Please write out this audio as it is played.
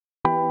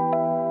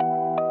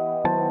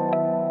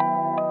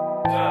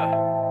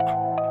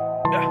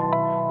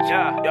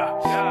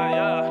Thoughtdoc.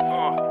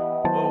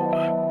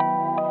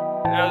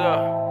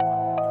 Nigga.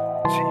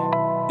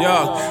 Yo,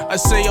 I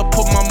say I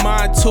put my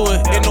mind to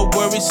it. Ain't no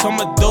worries,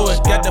 I'ma do it.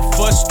 Got the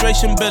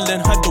frustration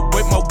building, had to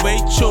work my way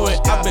through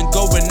it. I've been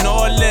going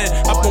all in,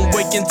 I've been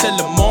waking till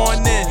the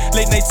morning.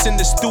 Late nights in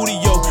the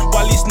studio,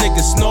 while these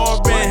niggas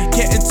snoring.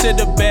 Getting to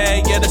the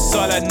bag, yeah, that's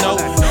all I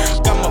know.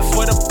 Got my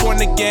foot up on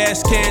the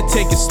gas, can't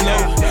take it slow.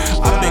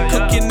 I've been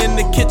cooking in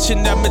the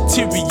kitchen, that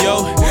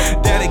material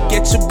that'll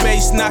get your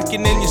bass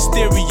knocking in your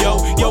stereo.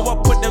 Yo, I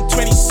put them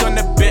 20s on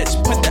the bitch,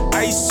 put the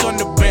ice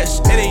on the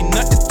wrist. It ain't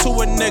nothing to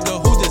a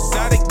nigga who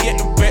decided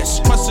getting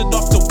rich. Cross it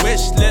off the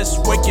wish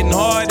list, working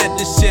hard at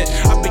this shit.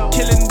 I've been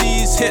killing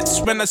these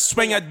hits, when I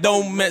swing I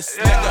don't miss,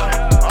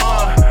 nigga.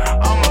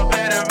 I'm a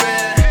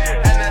veteran,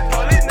 and I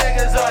told these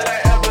niggas all I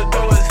ever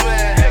do is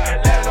win.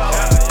 Let go,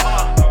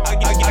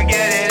 I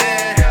get it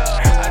in.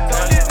 I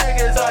told these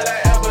niggas all I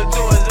ever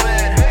do is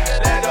win.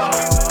 Let go,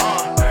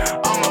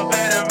 I'm a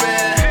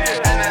veteran,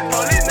 and I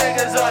told these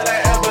niggas all I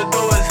ever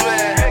do is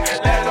win.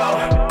 Let go,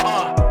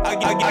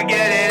 I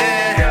get it in.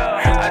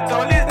 I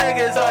told these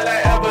niggas all I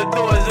ever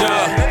do is win.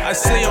 I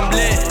say I'm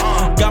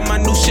lit, got my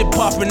new shit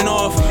popping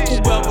off.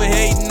 Whoever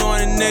hating on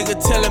a nigga,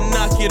 tell him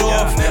knock it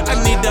off. I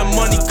need that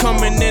money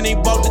coming in, ain't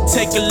about to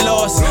take a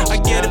loss. I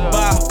get it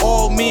by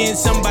all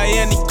means and by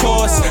any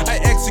cost. I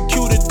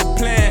executed the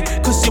plan,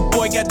 cause your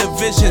boy got the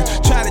vision.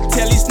 Try to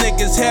tell these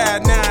niggas how,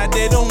 nah,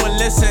 they don't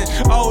wanna listen.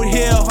 Out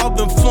here,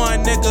 having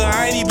fun, nigga,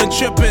 I ain't even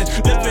tripping.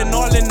 Living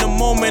all in the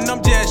moment,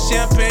 I'm just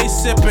champagne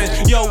sipping.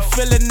 Yo,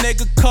 fill a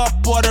nigga cup,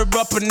 order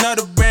up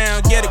another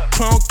round. Get a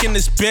crunk in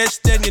this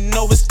bitch, then you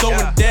know it's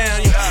going down.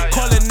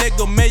 Call a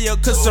nigga mayor,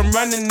 cause I'm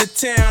running the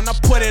town. I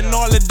put in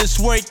all of this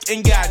work,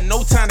 ain't got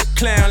no time to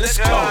clown. Let's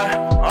go.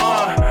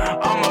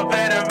 I'm a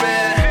veteran.